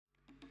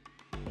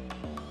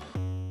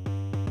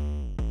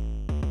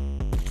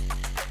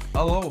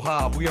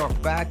Aloha, we are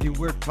back and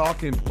we're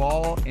talking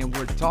ball, and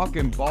we're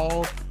talking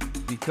ball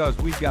because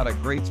we've got a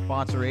great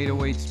sponsor,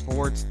 808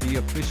 Sports, the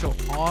official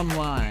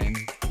online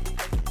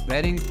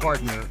betting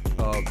partner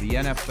of the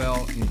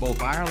NFL in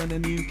both Ireland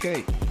and the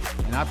UK.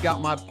 And I've got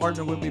my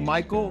partner with me,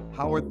 Michael.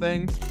 How are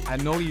things? I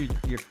know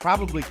you're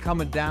probably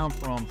coming down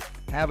from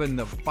having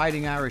the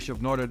Fighting Irish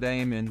of Notre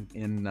Dame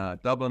in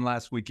Dublin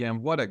last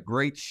weekend. What a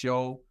great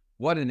show.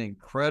 What an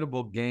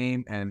incredible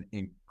game and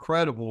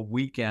incredible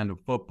weekend of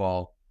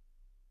football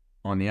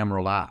on the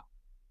Emerald Isle.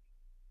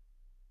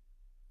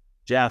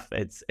 Jeff,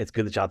 it's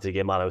good to chat to you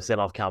again, man. I was saying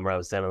off camera, I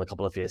was saying on a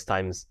couple of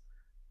FaceTimes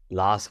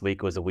last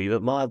week was a wee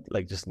bit mad,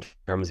 like just in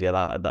terms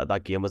of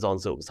that game was on,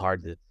 so it was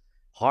hard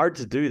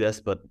to do this.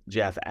 But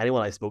Jeff,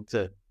 anyone I spoke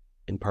to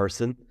in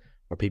person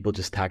or people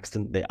just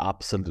texting, they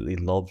absolutely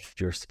loved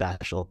your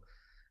special.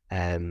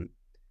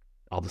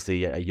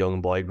 Obviously a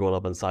young boy growing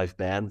up in South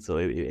Bend, so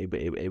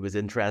it was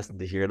interesting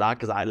to hear that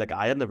because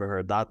I had never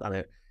heard that,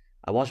 and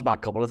I watched it back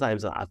a couple of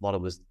times and I thought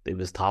it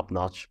was top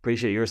notch.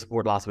 Appreciate your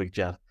support last week,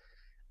 Jeff.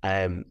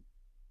 A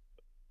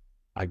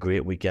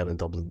great weekend in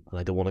Dublin, and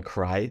I don't want to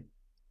cry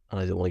and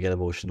I don't want to get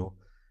emotional,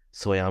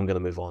 so I am going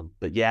to move on.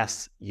 But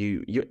yes,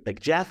 you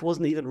like Jeff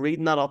wasn't even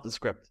reading that off the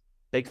script.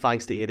 Big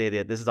thanks to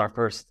 888. This is our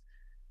first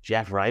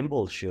Jeff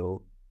Reinbold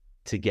show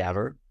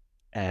together,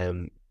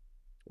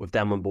 with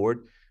them on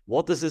board.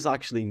 What does this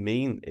actually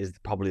mean is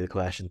probably the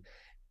question.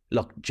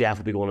 Look, Jeff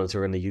will be going on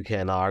tour in the UK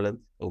and Ireland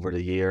over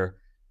the year.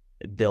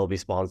 They'll be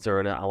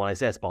sponsoring it. And when I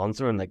say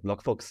sponsoring, like,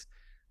 look, folks,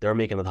 they're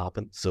making it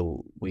happen.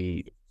 So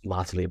we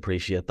massively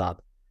appreciate that.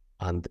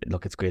 And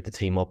look, it's great to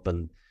team up.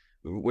 And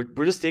we're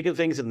just taking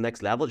things to the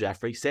next level,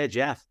 Jeffrey. Say,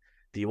 Jeff,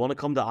 do you want to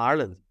come to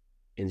Ireland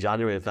in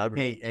January and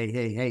February?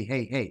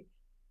 Hey.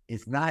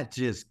 It's not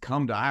just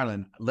come to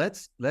Ireland.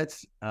 Let's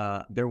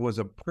there was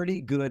a pretty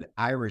good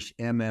Irish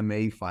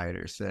MMA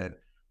fighter said,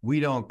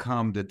 we don't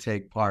come to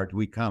take part,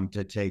 we come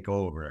to take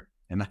over.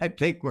 And I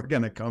think we're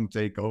going to come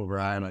take over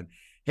Ireland.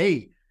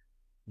 Hey,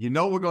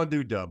 we're going to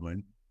do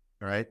Dublin,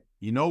 right?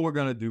 We're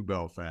going to do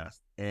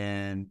Belfast.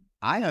 And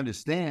I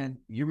understand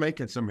you're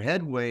making some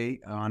headway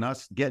on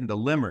us getting to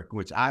Limerick,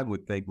 which I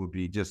would think would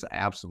be just an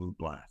absolute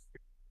blast.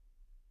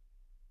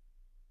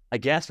 I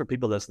guess for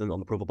people listening on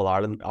the Pro Football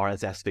Ireland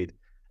RSS feed,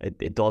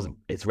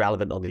 it's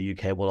relevant on the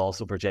UK, but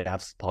also for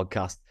Jeff's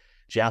podcast.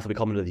 Jeff will be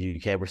coming to the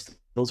UK. We're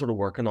still sort of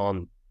working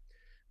on,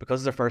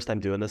 because it's our first time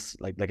doing this,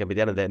 like at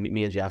the end of the day,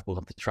 me and Jeff will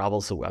have to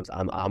travel, so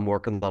I'm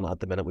working on it at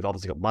the minute. We've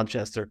obviously got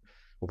Manchester.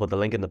 We'll put the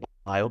link in the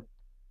bio,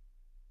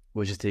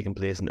 which is taking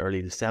place in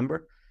early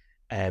December.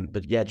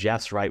 But yeah,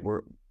 Jeff's right.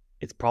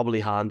 It's probably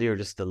handier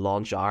just to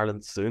launch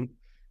Ireland soon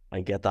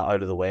and get that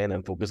out of the way, and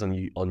then focus on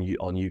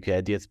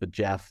UK dates. But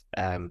Jeff,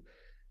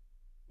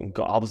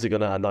 obviously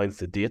going to announce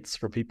the dates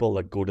for people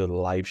that go to the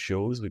live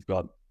shows. We've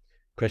got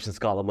Christian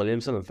Scotland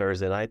Williamson on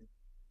Thursday night,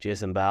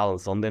 Jason Bell on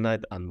Sunday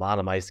night, and man,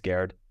 am I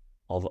scared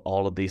of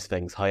all of these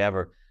things.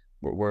 However,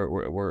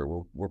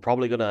 we're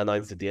probably going to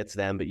announce the dates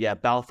then. But yeah,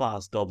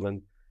 Belfast,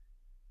 Dublin,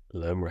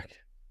 Limerick.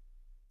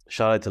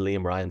 Shout out to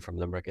Liam Ryan from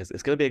Limerick.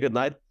 It's going to be a good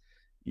night.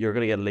 You're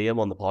going to get Liam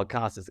on the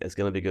podcast. It's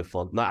going to be good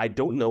fun. Now, I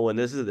don't know, and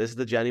this is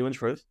the genuine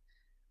truth,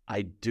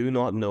 I do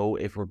not know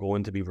if we're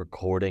going to be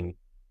recording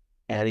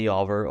any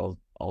other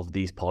of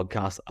these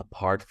podcasts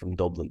apart from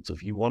Dublin. So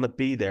if you want to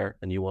be there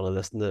and you want to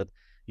listen to it,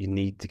 you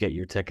need to get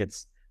your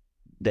tickets.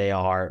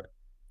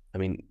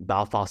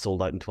 Belfast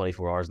sold out in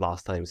 24 hours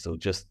last time, so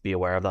just be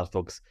aware of that,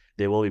 folks.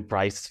 They will be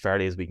priced as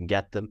fairly as we can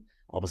get them.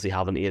 Obviously,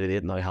 having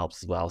 888 now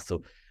helps as well.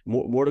 So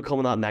more to come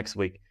on that next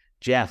week.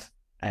 Jeff,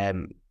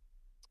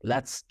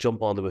 let's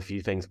jump onto a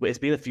few things. It's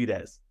been a few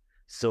days.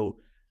 So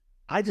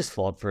I just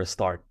thought, for a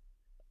start,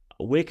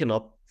 waking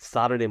up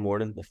Saturday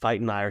morning, the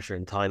Fighting Irish are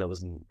in town. I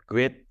was in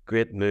great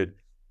mood.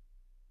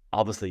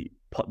 Obviously,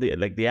 the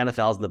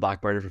NFL's in the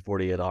back burner for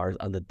 48 hours,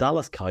 and the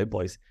Dallas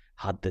Cowboys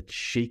had the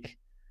cheek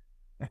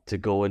to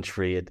go and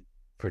trade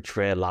for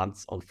Trey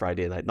Lance on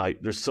Friday night. Now,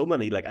 there's so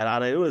many, and I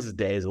know this is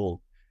days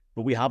old,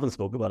 but we haven't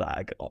spoken about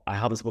it. I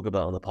haven't spoken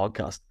about it on the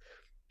podcast.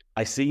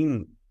 I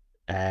seen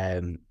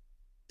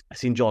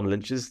John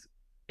Lynch's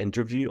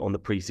interview on the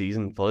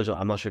preseason footage.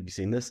 I'm not sure if you've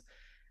seen this.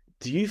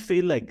 Do you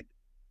feel like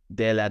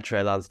they let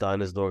Trey Lance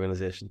down as an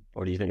organization,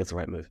 or do you think it's the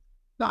right move?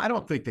 No, I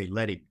don't think they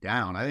let him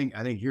down. I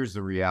think here's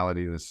the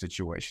reality of the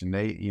situation.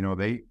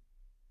 They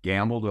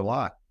gambled a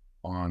lot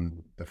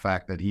on the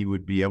fact that he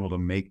would be able to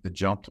make the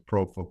jump to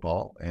pro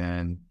football.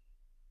 And,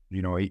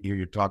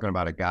 you're talking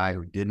about a guy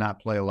who did not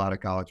play a lot of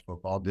college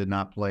football, did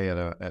not play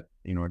at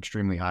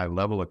extremely high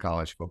level of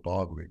college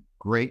football, with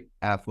great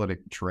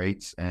athletic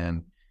traits.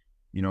 And,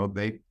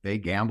 they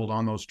gambled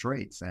on those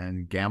traits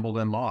and gambled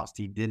and lost.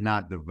 He did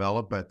not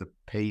develop at the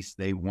pace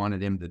they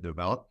wanted him to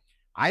develop.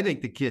 I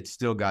think the kid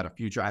still got a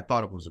future. I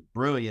thought it was a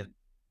brilliant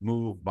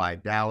move by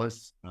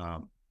Dallas,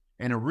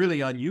 and a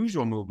really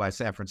unusual move by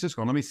San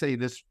Francisco. And let me say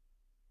this,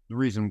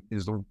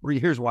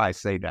 here's why I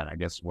say that, I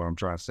guess what I'm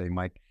trying to say,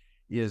 Mike,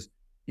 is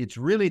it's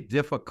really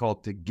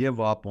difficult to give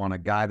up on a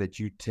guy that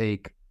you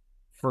take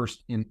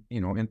first in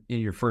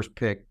your first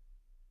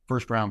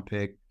round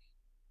pick,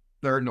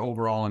 third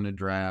overall in the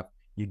draft.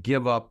 You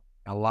give up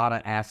a lot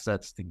of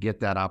assets to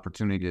get that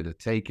opportunity to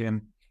take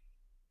him.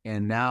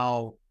 And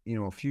now,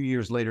 a few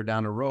years later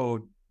down the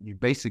road, you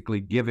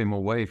basically give him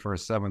away for a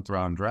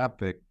 7th-round draft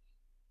pick.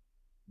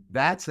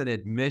 That's an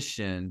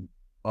admission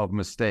of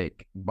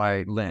mistake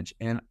by Lynch.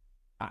 And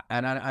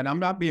I'm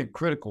not being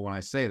critical when I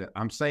say that.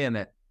 I'm saying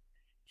that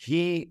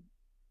he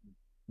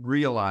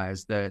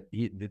realized that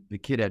the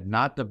kid had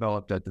not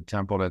developed at the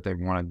tempo that they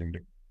wanted him to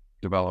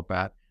develop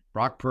at.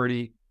 Brock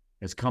Purdy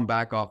has come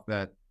back off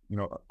that,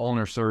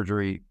 ulnar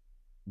surgery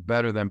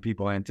better than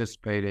people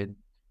anticipated.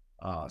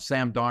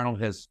 Sam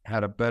Darnold has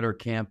had a better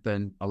camp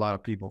than a lot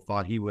of people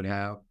thought he would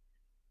have.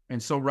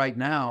 And so right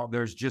now,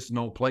 there's just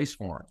no place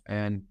for him.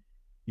 And,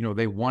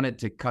 they wanted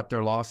to cut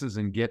their losses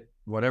and get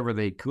whatever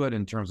they could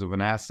in terms of an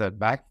asset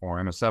back for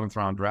him, a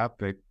 7th-round draft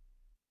pick.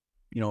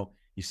 You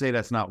say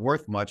that's not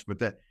worth much, but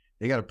that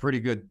they got a pretty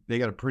good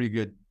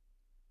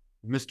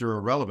Mr.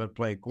 Irrelevant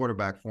playing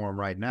quarterback for him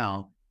right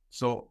now.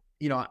 So,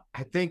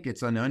 I think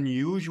it's an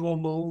unusual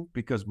move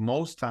because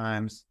most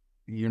times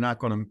you're not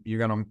going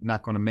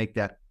to make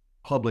that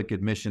public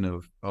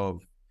admission of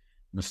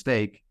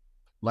mistake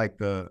like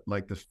the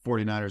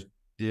 49ers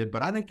did.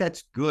 But I think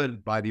that's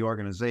good by the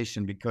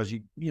organization because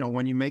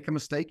when you make a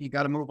mistake, you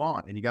got to move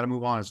on, and you got to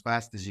move on as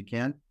fast as you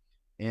can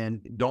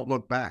and don't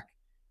look back.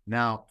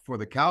 Now, for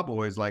the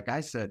Cowboys, like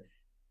I said,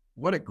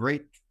 what a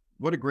great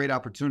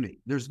opportunity.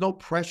 There's no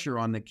pressure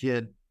on the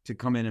kid to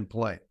come in and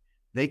play.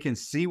 They can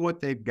see what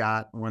they've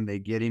got when they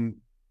get him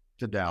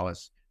to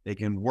Dallas. They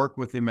can work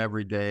with him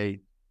every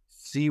day,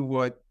 see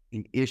what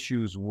the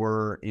issues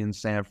were in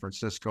San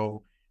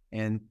Francisco.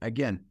 And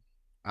again,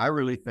 I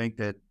really think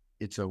that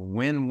it's a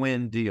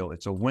win-win deal.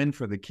 It's a win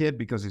for the kid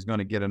because he's going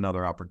to get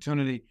another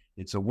opportunity.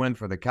 It's a win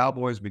for the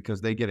Cowboys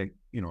because they get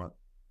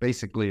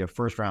basically a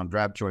 1st-round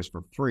draft choice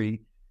for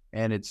free.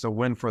 And it's a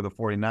win for the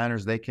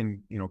 49ers. They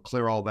can,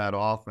 clear all that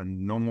off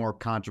and no more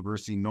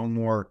controversy, no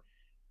more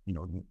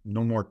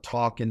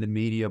talk in the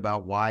media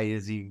about why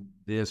is he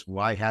this,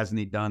 why hasn't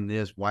he done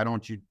this, why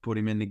don't you put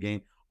him in the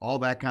game, all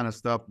that kind of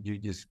stuff. You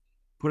just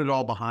put it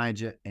all behind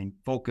you and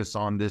focus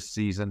on this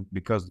season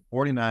because the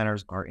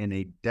 49ers are in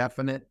a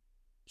definite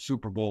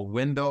Super Bowl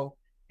window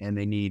and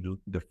they need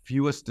the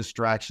fewest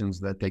distractions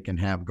that they can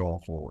have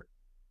going forward.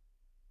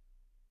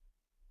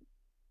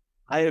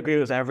 I agree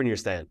with everything you're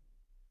saying.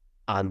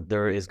 And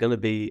there is going to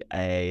be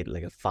a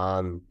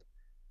fan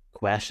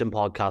question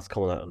podcast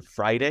coming out on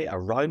Friday,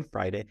 around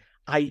Friday.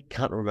 I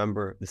can't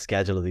remember the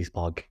schedule of these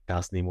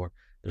podcasts anymore.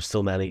 There's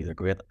so many. They're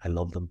great. I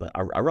love them. But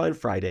around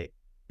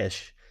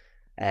Friday-ish.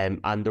 And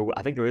I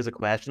think there is a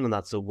question on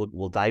that, so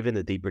we'll dive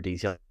into deeper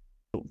detail.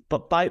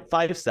 But by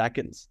 5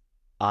 seconds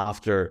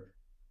after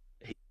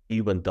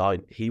he went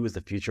down, he was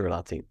the future of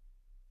that team.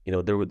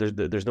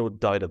 There's no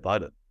doubt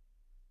about it.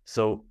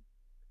 So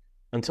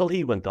until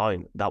he went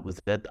down, that was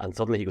it. And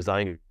suddenly he goes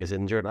down, he gets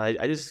injured. And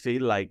I just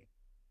feel like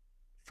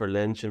for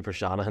Lynch and for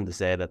Shanahan to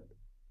say that,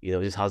 it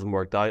just hasn't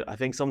worked out. I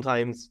think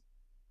sometimes,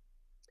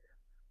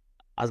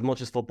 as much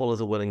as football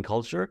is a winning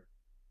culture,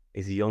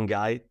 he's a young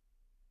guy.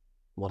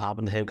 What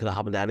happened to him could have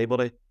happened to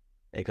anybody.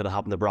 It could have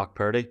happened to Brock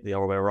Purdy, the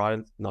other way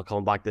around, not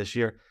coming back this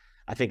year.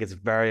 I think it's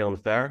very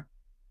unfair.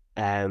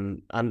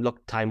 And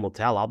look, time will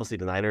tell. Obviously,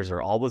 the Niners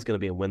are always going to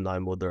be in win now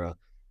mode. They're a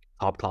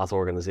top-class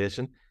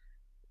organization.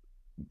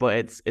 But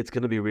it's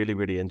going to be really,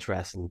 really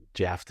interesting,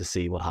 Jeff, to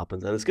see what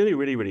happens. And it's going to be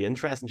really, really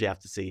interesting, Jeff,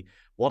 to see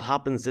what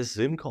happens this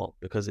Zoom call,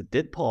 because it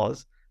did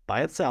pause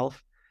by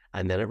itself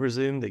and then it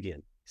resumed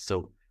again.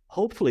 So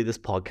hopefully this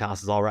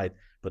podcast is all right.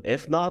 But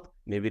if not,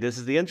 maybe this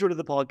is the intro to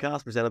the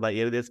podcast presented by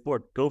 888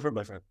 Sport. Go for it,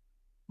 my friend.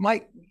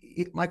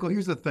 Michael,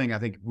 here's the thing I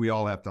think we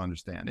all have to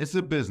understand. It's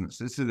a business.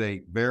 This is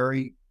a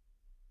very,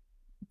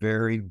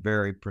 very,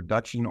 very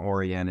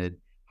production-oriented,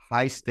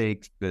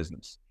 high-stakes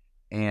business.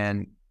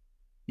 And,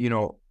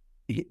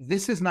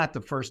 this is not the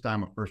first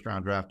time a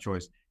 1st-round draft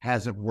choice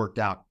hasn't worked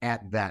out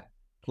at that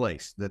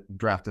place that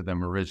drafted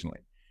them originally.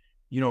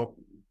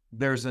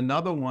 There's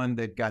another one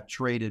that got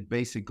traded,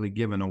 basically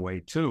given away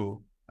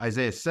too.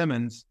 Isaiah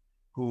Simmons,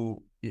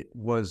 who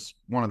was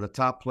one of the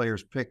top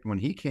players picked when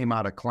he came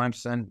out of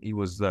Clemson. He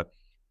was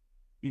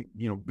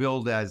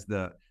billed as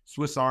the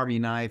Swiss Army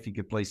knife. He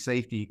could play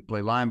safety, he could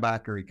play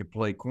linebacker, he could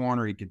play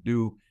corner, he could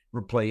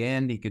play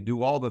end, he could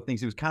do all the things.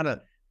 He was kind of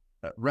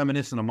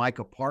reminiscent of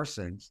Micah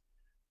Parsons.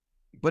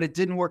 But it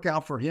didn't work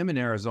out for him in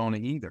Arizona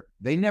either.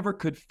 They never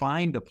could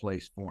find a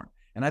place for him.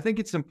 And I think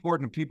it's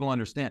important people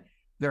understand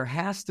there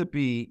has to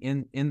be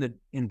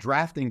in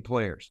drafting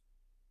players,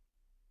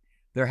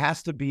 there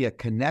has to be a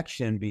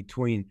connection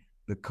between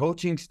the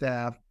coaching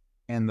staff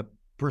and the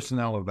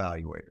personnel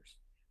evaluators.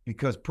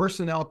 Because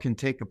personnel can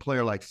take a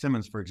player like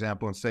Simmons, for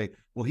example, and say,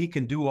 well, he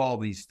can do all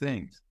these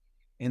things.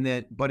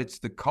 But it's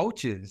the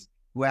coaches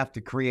who have to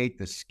create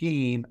the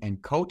scheme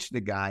and coach the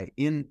guy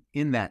in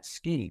that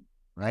scheme,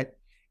 right?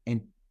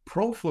 And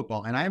pro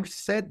football, and I've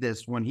said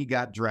this when he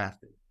got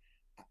drafted,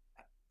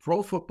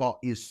 pro football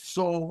is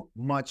so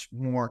much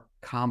more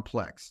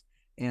complex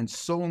and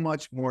so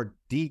much more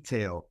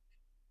detailed.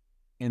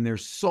 And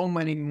there's so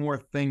many more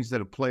things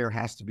that a player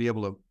has to be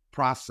able to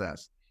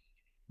process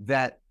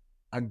that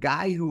a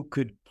guy who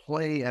could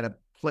play at a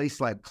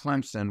place like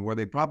Clemson, where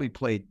they probably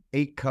played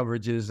 8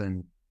 coverages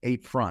and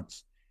 8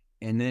 fronts,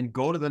 and then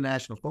go to the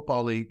National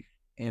Football League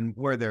and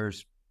where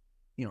there's,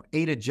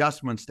 8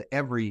 adjustments to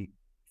every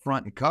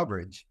front and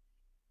coverage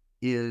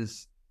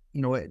is,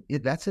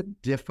 that's a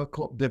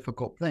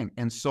difficult thing.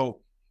 And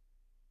so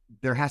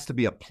there has to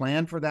be a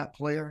plan for that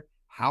player.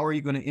 How are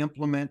you going to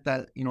implement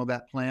that,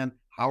 that plan?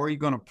 How are you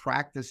going to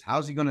practice?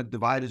 How's he going to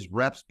divide his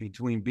reps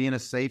between being a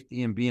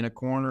safety and being a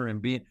corner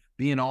and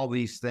being all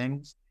these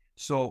things?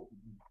 So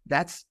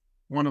that's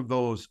one of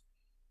those,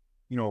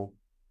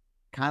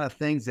 kind of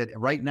things that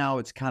right now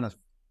it's kind of,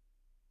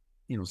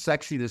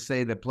 sexy to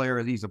say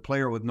that he's a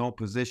player with no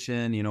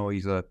position.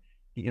 He's a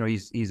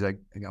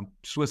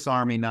Swiss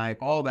Army knife,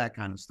 all that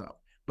kind of stuff.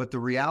 But the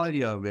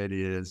reality of it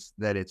is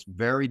that it's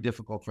very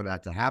difficult for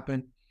that to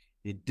happen.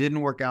 It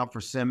didn't work out for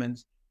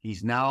Simmons.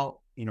 He's now,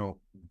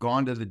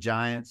 gone to the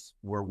Giants,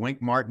 where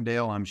Wink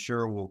Martindale, I'm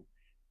sure, will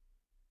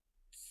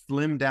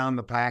slim down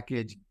the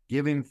package,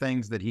 give him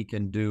things that he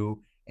can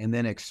do, and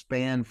then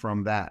expand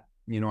from that.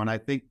 And I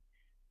think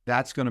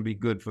that's going to be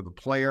good for the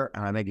player,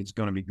 and I think it's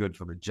going to be good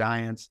for the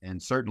Giants.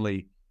 And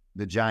certainly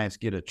the Giants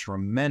get a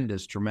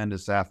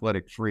tremendous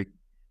athletic freak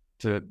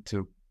to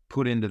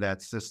put into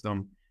that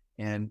system.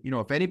 And,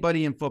 if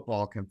anybody in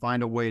football can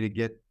find a way to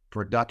get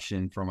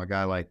production from a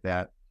guy like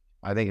that,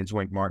 I think it's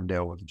Wink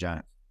Martindale with the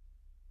Giants.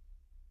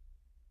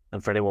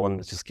 And for anyone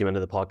that's just came into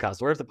the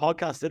podcast, or if the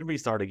podcast did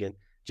restart again,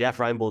 Jeff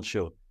Reinbold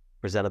Show,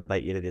 presented by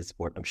 88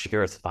 Sport. I'm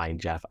sure it's fine,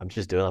 Jeff. I'm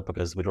just doing it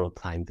because we don't have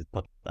time to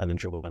put an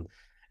intro in.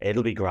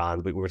 It'll be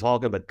grand. We were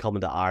talking about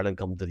coming to Ireland,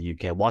 coming to the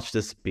UK. Watch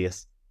this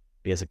space,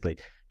 basically.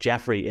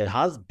 Jeffrey, it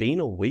has been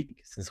a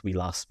week since we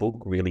last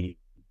spoke, really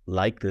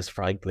like this,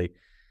 frankly.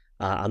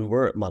 And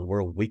we're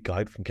a week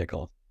out from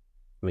kickoff.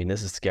 I mean,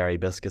 this is scary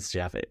biscuits,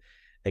 Jeff.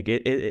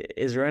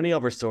 Is there any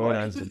other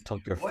storylines that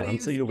took your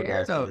fancy over the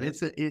last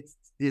minute?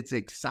 It's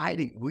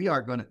exciting. We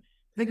are going to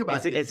think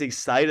about it. It's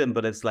exciting,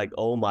 but it's like,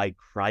 oh my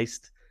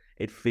Christ.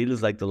 It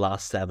feels like the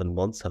last 7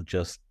 months have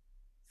just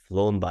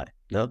flown by.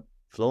 No?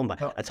 Flown by.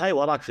 I tell you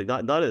what, actually,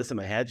 not that it's in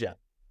my head yet.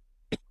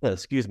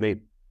 Excuse me.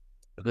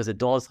 Because it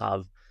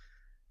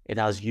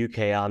has UK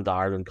and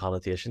Ireland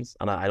connotations.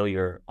 And I know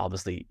you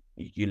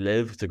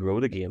live to grow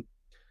the game.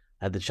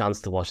 I had the chance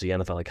to watch the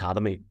NFL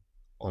Academy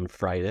on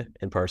Friday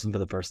in person for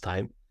the first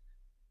time.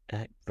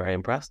 Very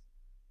impressed.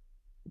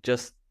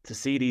 Just to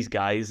see these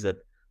guys that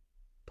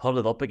put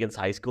it up against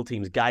high school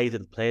teams, guys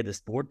that played the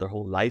sport their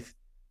whole life.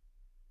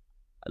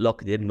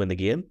 Look, they didn't win the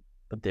game,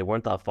 but they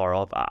weren't that far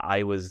off.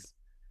 I was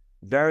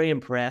very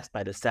impressed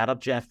by the setup,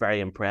 Jeff. Very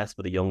impressed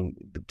with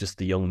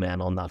the young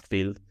men on that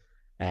field.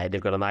 They've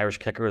got an Irish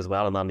kicker as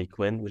well, and Andy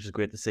Quinn, which is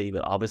great to see.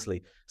 But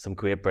obviously, some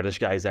great British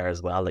guys there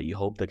as well that you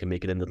hope they can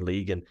make it into the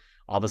league. And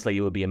obviously,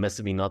 it would be amiss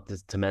of me not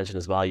to mention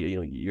as well.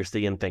 You're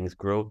seeing things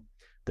grow.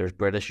 There's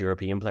British,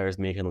 European players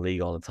making the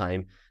league all the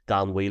time.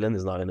 Dan Whelan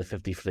is now in the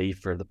 53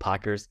 for the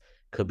Packers.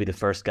 Could be the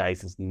first guy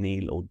since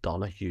Neil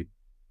O'Donoghue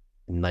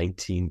in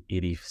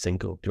 1985.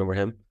 Do you remember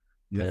him?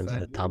 Yes,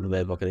 the Tampa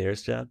Bay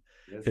Buccaneers, Chad.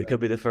 Yes, it could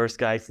be the first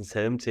guy since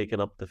him taking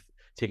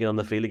on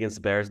the field against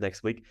the Bears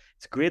next week.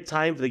 It's a great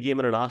time for the game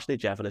internationally,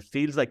 Jeff, and it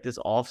feels like this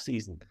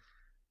off-season,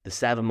 the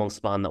 7-month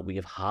span that we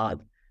have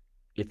had,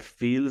 it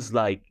feels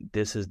like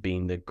this has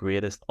been the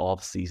greatest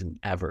off-season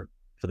ever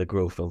for the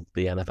growth of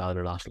the NFL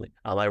internationally.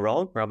 Am I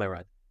wrong or am I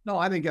right? No,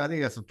 I think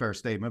that's a fair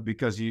statement,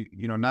 because you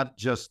not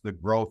just the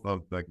growth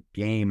of the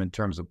game in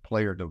terms of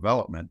player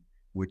development,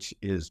 which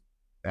is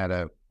at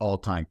an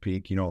all-time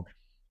peak.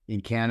 In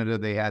Canada,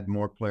 they had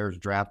more players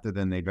drafted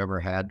than they've ever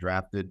had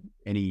drafted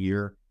any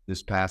year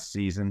this past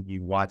season.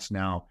 You watch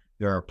now,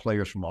 there are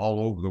players from all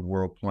over the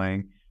world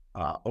playing.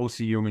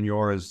 O.C.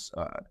 Umenyora's,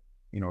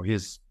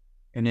 his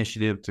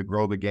initiative to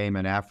grow the game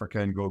in Africa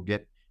and go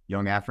get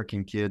young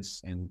African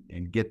kids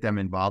and get them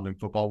involved in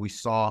football. We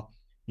saw,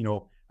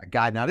 a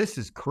guy, now this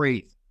is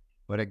crazy,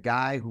 but a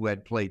guy who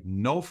had played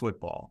no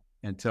football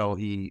until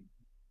he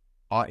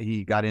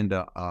got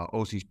into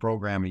OC's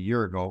program a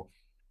year ago,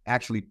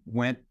 actually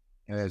went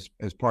as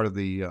part of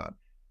the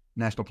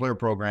national player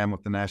program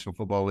with the National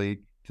Football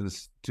League to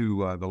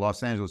the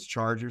Los Angeles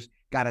Chargers,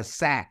 got a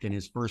sack in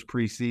his first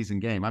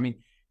preseason game. I mean,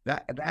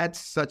 that's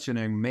such an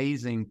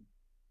amazing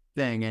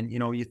thing. And,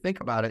 you think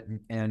about it,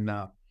 and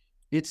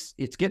it's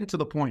getting to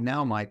the point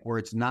now, Mike, where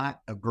it's not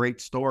a great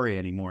story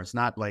anymore. It's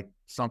not like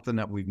something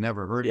that we've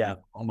never heard of.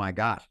 Oh my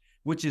gosh,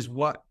 which is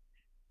what,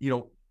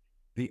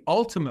 the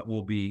ultimate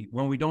will be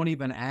when we don't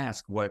even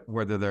ask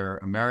whether they're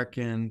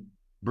American,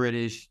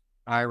 British,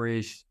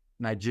 Irish,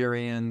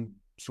 Nigerian,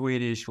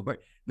 Swedish, but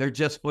they're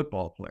just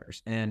football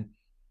players. And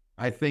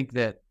I think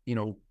that,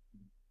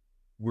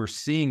 we're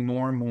seeing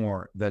more and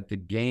more that the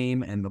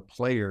game and the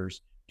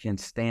players can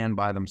stand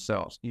by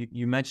themselves.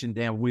 You mentioned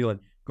Dan Whelan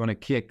going to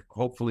kick,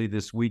 hopefully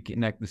this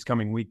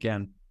coming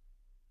weekend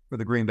for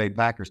the Green Bay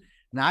Packers.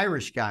 An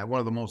Irish guy, one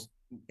of the most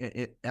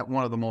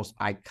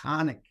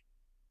iconic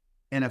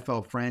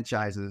NFL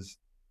franchises.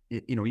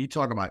 You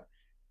talk about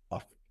a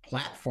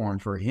platform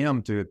for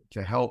him to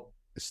help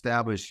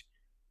establish,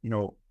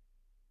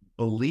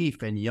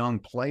 belief in young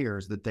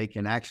players that they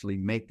can actually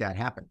make that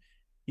happen.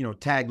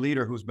 Tag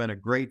Leader, who's been a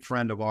great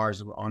friend of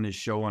ours on this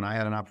show, and I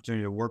had an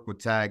opportunity to work with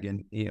Tag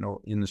in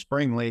the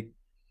spring league.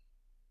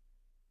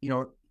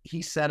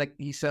 He sent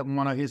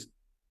one of his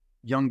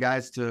young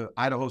guys to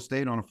Idaho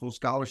State on a full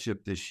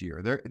scholarship this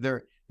year.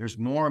 There's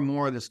more and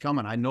more of this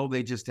coming. I know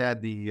they just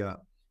had the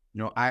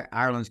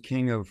Ireland's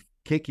King of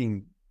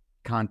Kicking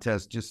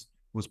contest just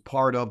was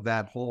part of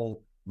that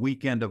whole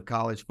weekend of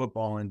college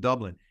football in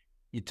Dublin.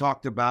 You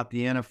talked about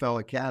the NFL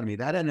Academy.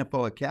 That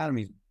NFL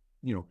Academy,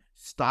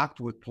 stocked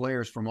with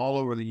players from all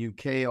over the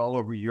UK, all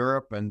over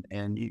Europe, and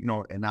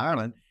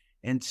Ireland.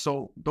 And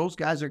so those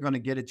guys are going to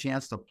get a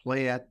chance to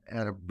play at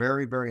a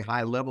very, very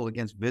high level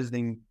against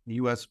visiting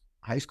U.S.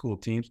 high school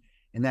teams.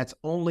 And that's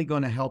only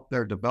going to help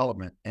their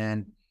development.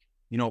 And,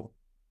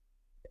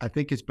 I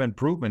think it's been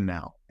proven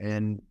now.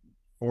 And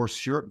for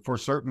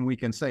certain, we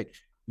can say,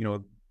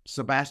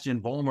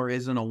 Sebastian Vollmer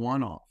isn't a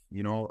one-off.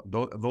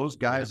 Those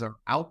guys are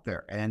out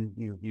there, and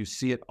you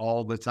see it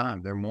all the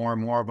time. There are more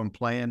and more of them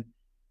playing,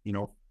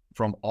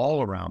 from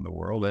all around the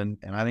world. And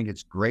I think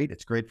it's great.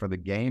 It's great for the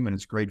game, and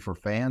it's great for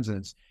fans,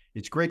 and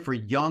it's great for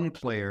young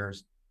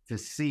players to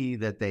see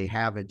that they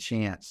have a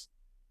chance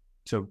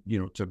to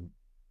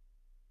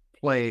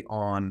play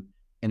on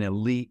an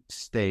elite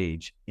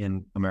stage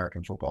in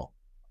American football.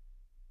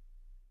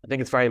 I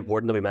think it's very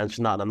important that we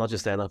mention that. And I'm not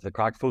just saying that for the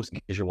crack folks, in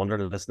case you're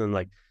wondering and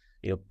listening,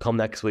 come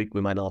next week,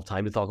 we might not have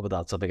time to talk about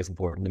that. So I think it's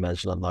important to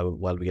mention that now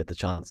while we get the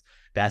chance.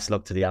 Best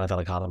luck to the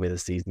NFL Academy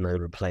this season. Now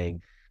we're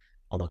playing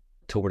on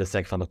October the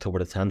 6th and October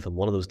the 10th, and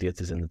one of those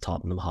dates is in the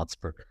Tottenham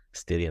Hotspur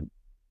Stadium.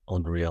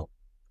 Unreal.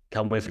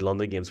 Can't wait for the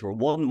London games. We're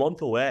 1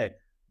 month away.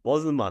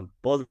 Buzzing, man.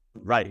 Buzzing.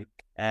 Right.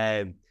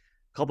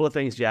 Couple of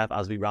things, Jeff,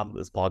 as we wrap up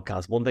this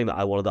podcast. One thing that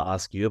I wanted to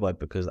ask you about,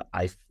 because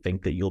I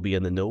think that you'll be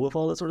in the know of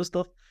all this sort of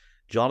stuff.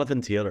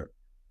 Jonathan Taylor.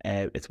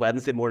 It's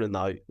Wednesday morning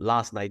now.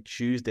 Last night,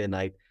 Tuesday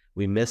night,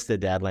 we missed the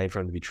deadline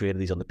for him to be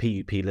traded. He's on the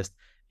PUP list.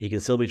 He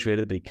can still be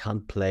traded, but he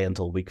can't play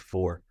until week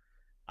 4.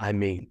 I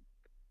mean,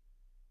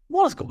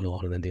 what is going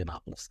on in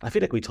Indianapolis? I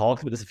feel like we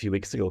talked about this a few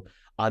weeks ago.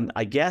 And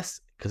I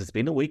guess, because it's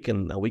been a week,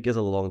 and a week is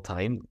a long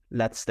time,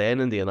 let's stay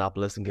in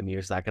Indianapolis and give me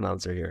your second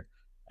answer here.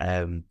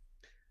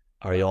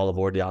 Are you all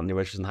aboard the Anthony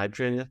Richardson hype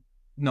train yet?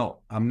 No,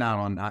 I'm not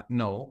on that.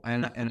 No.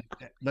 And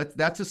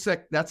that's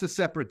a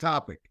separate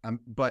topic.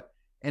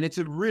 And it's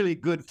a really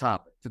good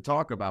topic to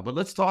talk about. But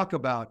let's talk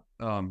about,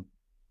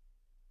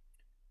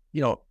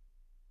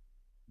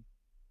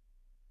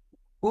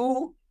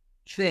 who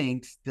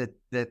thinks that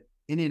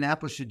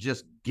Indianapolis should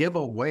just give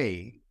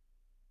away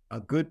a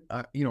good,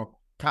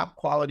 top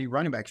quality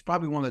running back? He's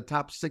probably one of the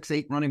top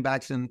 6-8 running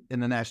backs in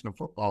the National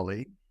Football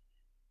League.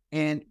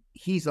 And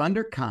he's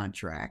under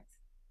contract,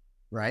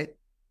 right?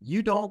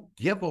 You don't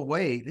give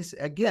away this.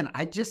 Again,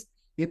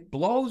 it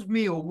blows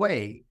me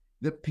away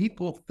that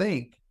people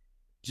think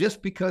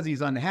just because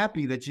he's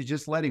unhappy that you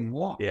just let him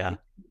walk. Yeah.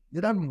 It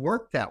doesn't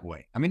work that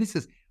way. I mean, this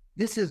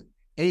is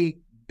a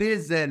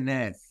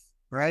business,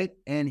 right?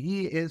 And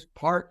he is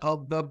part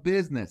of the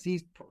business.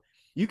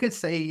 You could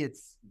say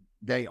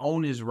they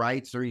own his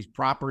rights or he's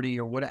property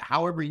or whatever,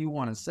 however you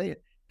want to say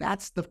it.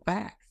 That's the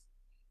facts.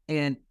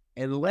 And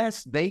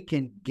unless they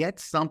can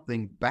get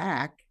something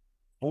back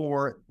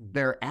for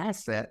their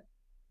asset,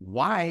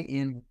 why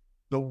in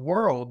the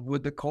world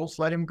would the Colts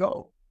let him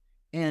go?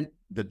 And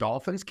the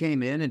Dolphins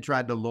came in and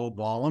tried to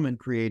lowball him and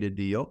create a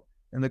deal,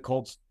 and the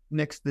Colts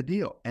nixed the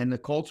deal. And the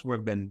Colts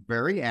have been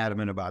very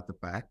adamant about the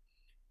fact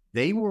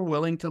they were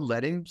willing to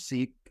let him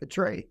seek a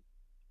trade,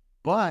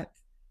 but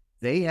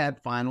they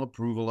had final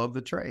approval of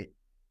the trade,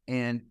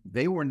 and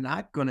they were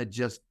not going to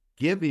just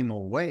give him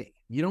away.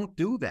 You don't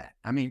do that.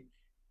 I mean,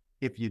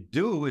 if you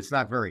do, it's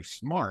not very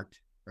smart,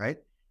 right?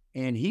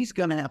 And he's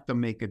going to have to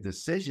make a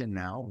decision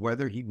now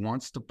whether he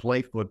wants to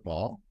play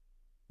football,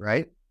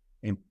 right?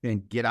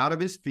 And get out of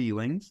his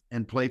feelings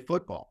and play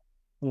football,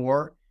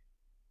 or,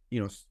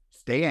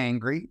 stay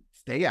angry,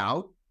 stay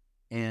out,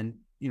 and,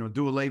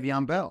 do a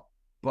Le'Veon Bell.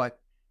 But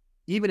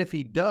even if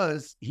he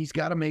does, he's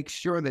got to make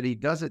sure that he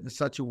does it in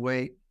such a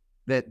way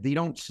that they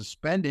don't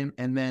suspend him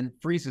and then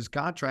freeze his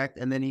contract,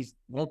 and then he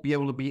won't be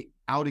able to be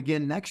out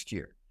again next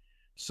year.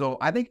 So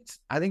I think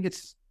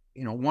it's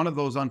one of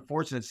those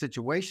unfortunate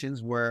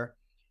situations where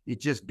it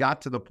just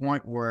got to the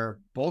point where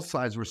both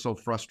sides were so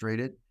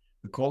frustrated.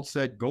 The Colts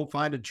said, go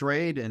find a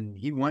trade. And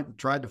he went and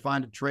tried to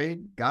find a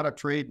trade, got a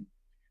trade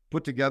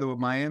put together with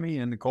Miami.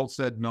 And the Colts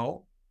said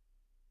no,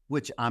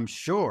 which I'm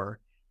sure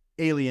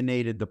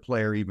alienated the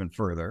player even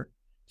further.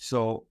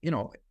 So,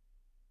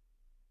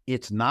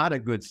 it's not a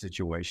good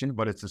situation,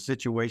 but it's a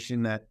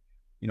situation that,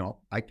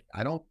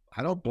 I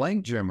don't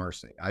blame Jim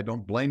Irsay. I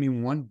don't blame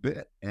him one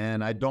bit.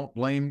 And I don't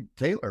blame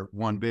Taylor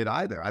one bit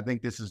either. I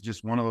think this is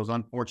just one of those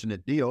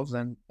unfortunate deals,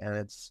 and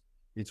it's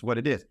what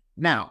it is.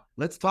 Now,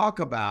 let's talk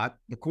about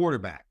the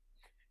quarterback.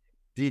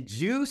 Did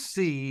you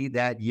see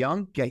that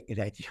young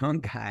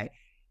guy?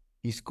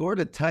 He scored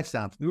a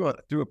touchdown, threw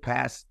a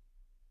pass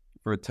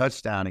for a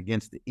touchdown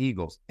against the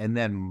Eagles, and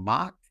then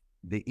mocked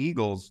the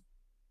Eagles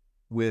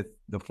with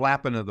the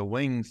flapping of the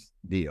wings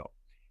deal.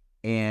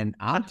 And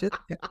I'm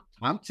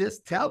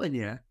just telling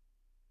you,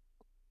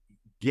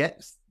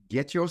 get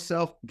get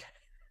yourself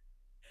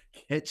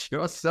get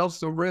yourself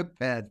some rib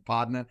pads,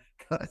 partner,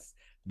 because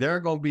there are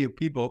going to be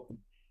people.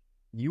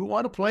 You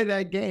want to play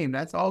that game,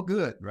 that's all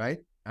good, right?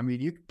 I mean,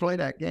 you can play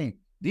that game.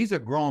 These are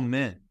grown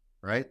men,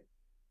 right?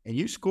 And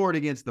you scored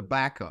against the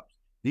backups.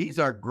 These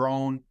are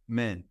grown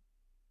men.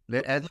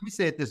 Let me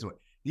say it this way: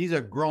 these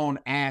are grown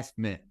ass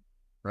men,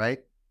 right?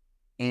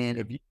 And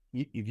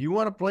if you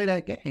want to play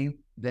that game,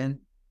 then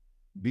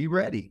be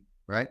ready,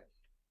 right?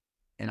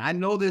 And I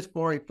know this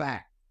for a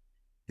fact.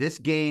 This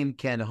game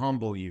can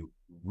humble you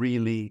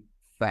really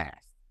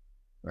fast,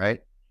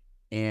 right?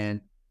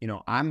 And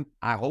I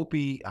hope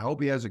he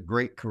has a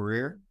great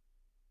career,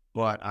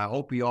 but I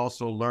hope he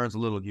also learns a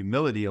little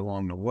humility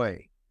along the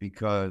way,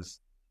 because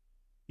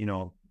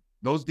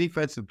those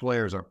defensive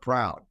players are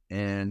proud,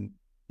 and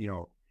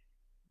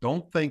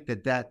don't think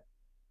that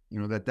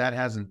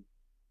hasn't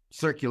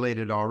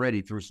circulated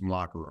already through some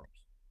locker rooms.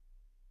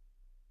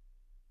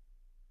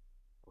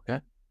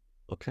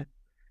 Okay.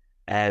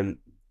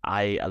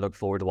 I look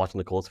forward to watching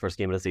the Colts' first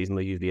game of the season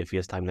with you via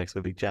FaceTime next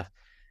week, Jeff.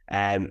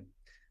 I'm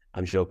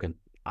joking.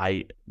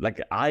 I like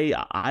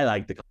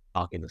the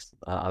cockiness.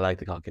 I like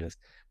the cockiness.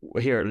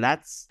 Here,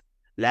 let's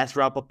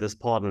wrap up this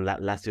pod and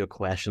let's do a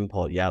question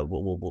pod. Yeah,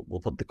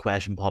 we'll put the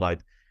question pod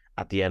out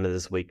at the end of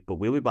this week. But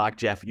we'll be back,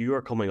 Jeff. You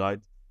are coming out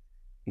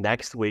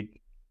next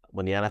week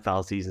when the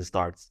NFL season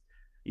starts.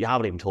 You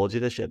haven't even told you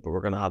this yet, but we're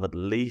gonna have at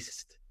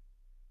least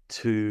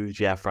 2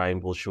 Jeff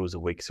Ryan Bull shows a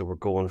week. So we're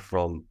going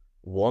from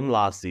 1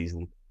 last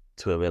season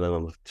to a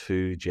minimum of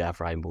 2 Jeff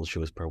Ryan Bull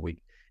shows per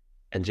week.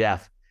 And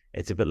Jeff,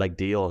 it's a bit like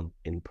Dion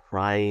in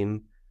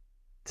prime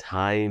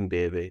time,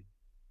 baby.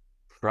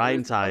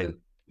 Prime time.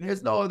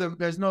 There's no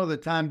other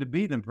time to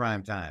be than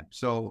prime time.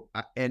 So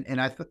I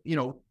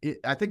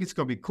think it's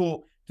going to be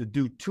cool to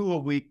do 2 a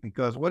week,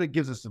 because what it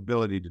gives us the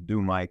ability to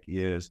do, Mike,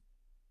 is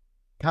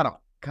kind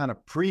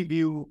of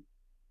preview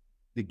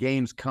the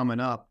games coming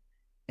up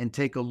and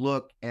take a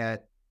look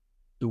at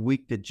the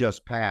week that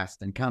just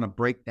passed and kind of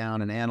break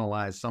down and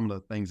analyze some of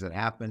the things that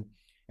happened.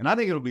 And I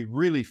think it'll be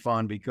really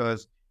fun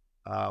because,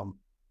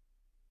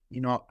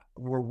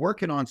 we're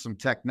working on some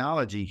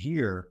technology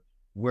here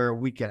where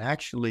we can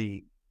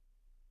actually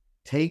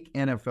take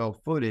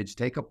NFL footage,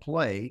 take a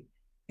play,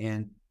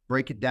 and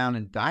break it down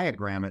and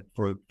diagram it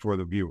for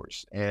the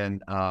viewers.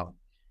 And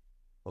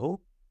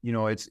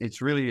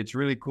it's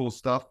really cool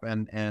stuff.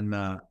 And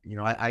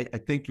I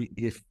think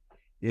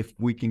if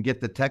we can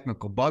get the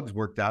technical bugs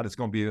worked out, it's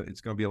going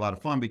to be a lot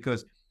of fun,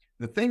 because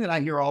the thing that I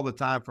hear all the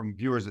time from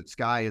viewers at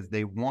Sky is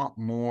they want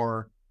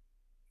more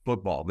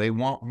football. They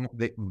want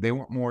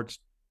more.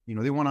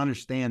 They want to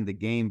understand the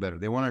game better.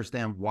 They want to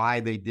understand why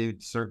they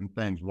did certain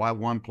things, why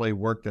one play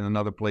worked and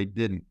another play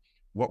didn't.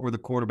 What were the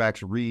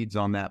quarterback's reads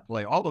on that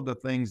play? All of the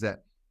things that,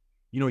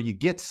 you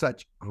get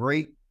such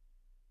great,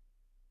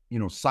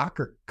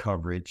 soccer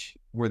coverage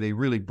where they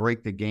really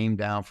break the game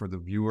down for the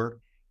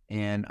viewer.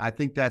 And I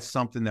think that's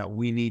something that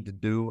we need to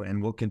do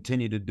and we'll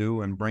continue to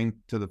do and bring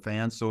to the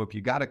fans. So if you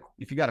got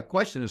a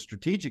question, a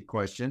strategic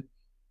question,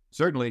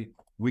 certainly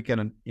we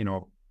can,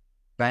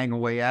 bang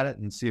away at it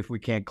and see if we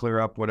can't clear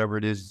up whatever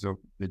it is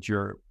that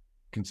you're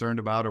concerned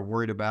about or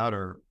worried about,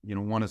 or,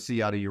 want to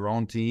see out of your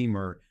own team,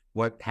 or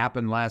what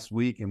happened last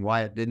week and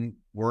why it didn't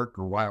work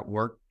or why it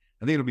worked.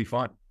 I think it'll be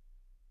fun.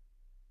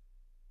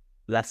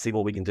 Let's see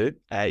what we can do.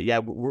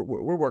 We're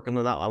working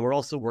on that, and we're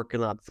also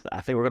working on.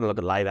 I think we're going to look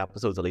at live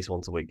episodes at least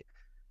once a week.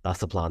 That's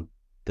the plan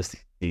this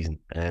season.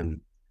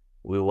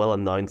 We will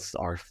announce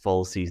our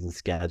full season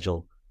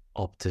schedule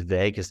up to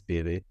Vegas,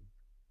 baby,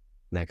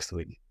 next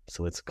week.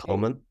 So it's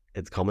coming.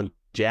 It's coming.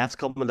 Jeff's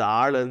coming to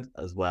Ireland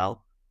as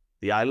well.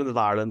 The island of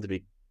Ireland, to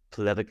be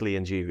politically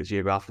and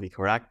geographically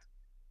correct.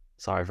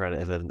 Sorry for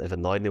if it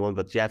annoyed anyone,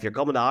 but Jeff, you're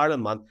coming to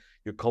Ireland, man.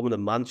 You're coming to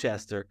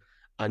Manchester,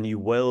 and you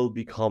will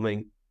be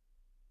coming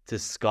to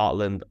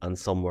Scotland and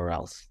somewhere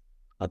else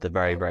at the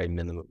very, very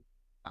minimum.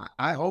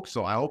 I hope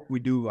so. I hope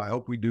we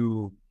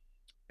do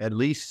at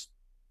least,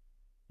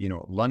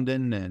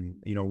 London, and,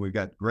 we've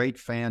got great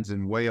fans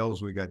in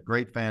Wales. We've got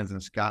great fans in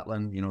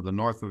Scotland, the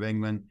north of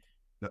England.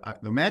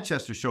 The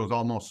Manchester show is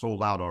almost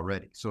sold out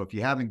already. So if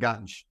you haven't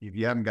gotten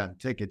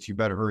tickets, you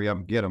better hurry up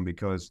and get them,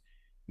 because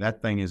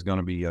that thing is going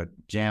to be a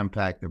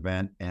jam-packed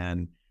event.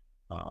 And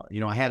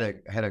I had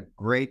a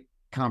great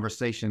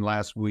conversation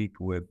last week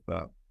with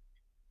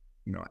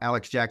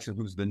Alex Jackson,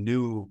 who's the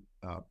new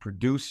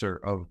producer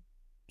of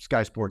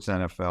Sky Sports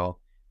NFL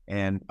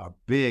and a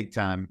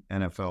big-time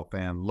NFL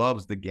fan,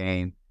 loves the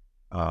game,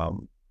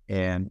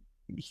 and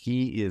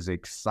he is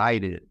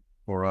excited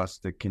for us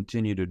to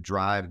continue to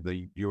drive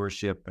the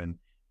viewership and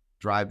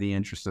drive the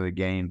interest of the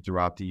game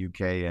throughout the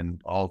UK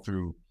and all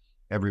through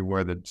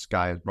everywhere that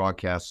Sky is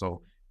broadcast.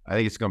 So I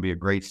think it's going to be a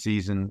great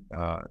season,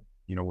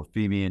 with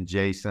Phoebe and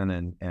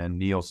Jason and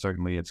Neil.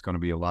 Certainly it's going to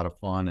be a lot of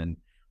fun, and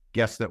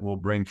guests that we'll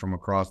bring from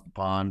across the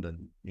pond,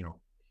 and,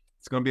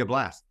 it's going to be a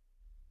blast.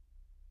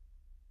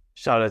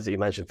 Shout out that you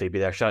mentioned Phoebe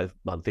there. Shout out,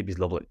 man, Phoebe's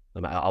lovely.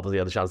 I obviously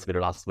had the chance to meet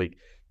her last week.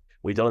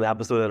 We done an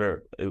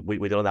episode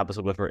we done an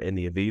episode with her in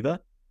the Aviva,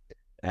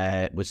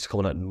 which is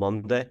coming out on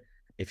Monday.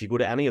 If you go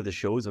to any of the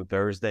shows on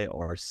Thursday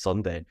or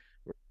Sunday,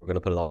 we're going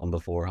to put it on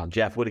beforehand.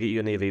 Jeff, we'll get you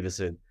in the Aviva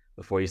soon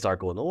before you start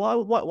going,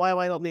 oh, why am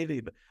I not in the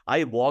Aviva?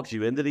 I walked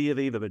you into the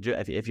Aviva,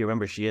 but if you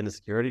remember Shane, the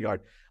security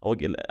guard,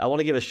 I want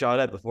to give a shout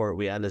out before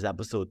we end this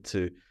episode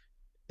to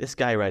this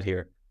guy right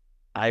here,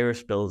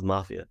 Irish Bills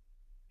Mafia,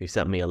 who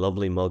sent me a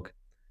lovely mug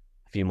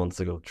a few months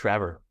ago.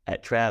 Trevor,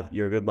 Trev,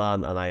 you're a good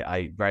man, and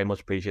I very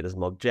much appreciate this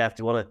mug. Jeff,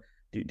 do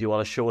you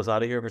want to show us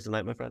out of here for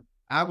tonight, my friend?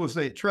 I will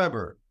say,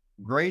 Trevor,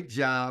 great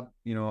job.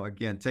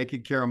 Again,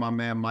 taking care of my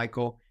man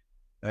Michael.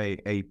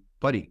 Hey,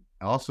 buddy,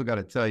 I also got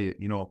to tell you,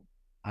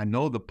 I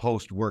know the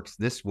post works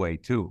this way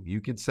too.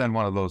 You can send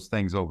one of those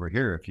things over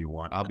here if you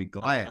want. I'll be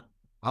glad.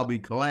 I'll be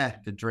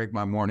glad to drink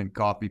my morning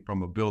coffee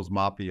from a Bills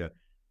Mafia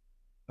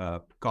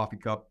coffee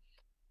cup.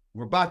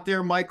 We're about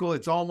there, Michael.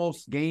 It's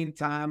almost game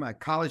time.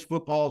 College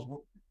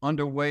football's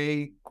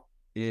underway.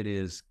 It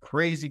is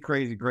crazy,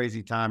 crazy,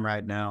 crazy time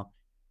right now,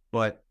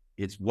 but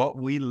it's what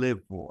we live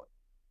for.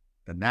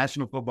 The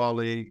National Football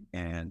League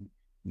and,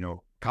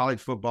 college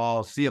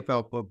football,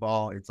 CFL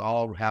football, it's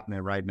all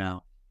happening right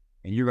now.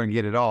 And you're going to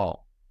get it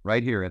all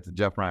right here at the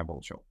Jeff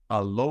Reinebold Show.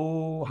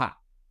 Aloha.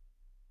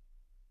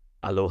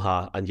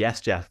 Aloha. And yes,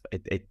 Jeff,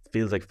 it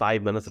feels like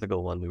 5 minutes ago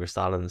when we were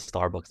standing in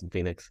Starbucks in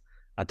Phoenix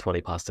at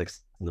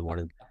 6:20 in the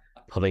morning,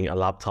 putting a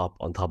laptop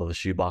on top of a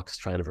shoebox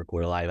trying to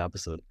record a live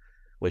episode,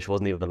 which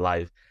wasn't even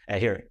live.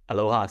 Here,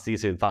 aloha. See you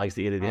soon. Thanks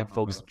to you,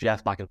 folks.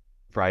 Jeff's back on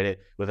Friday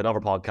with another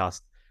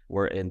podcast.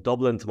 We're in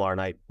Dublin tomorrow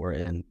night. We're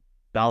in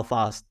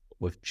Belfast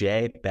with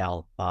Jay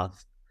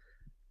Belfast.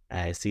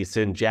 See you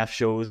soon. Jeff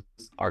shows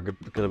are going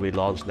to be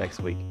launched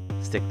next week.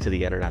 Stick to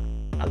the internet.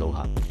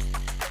 Aloha.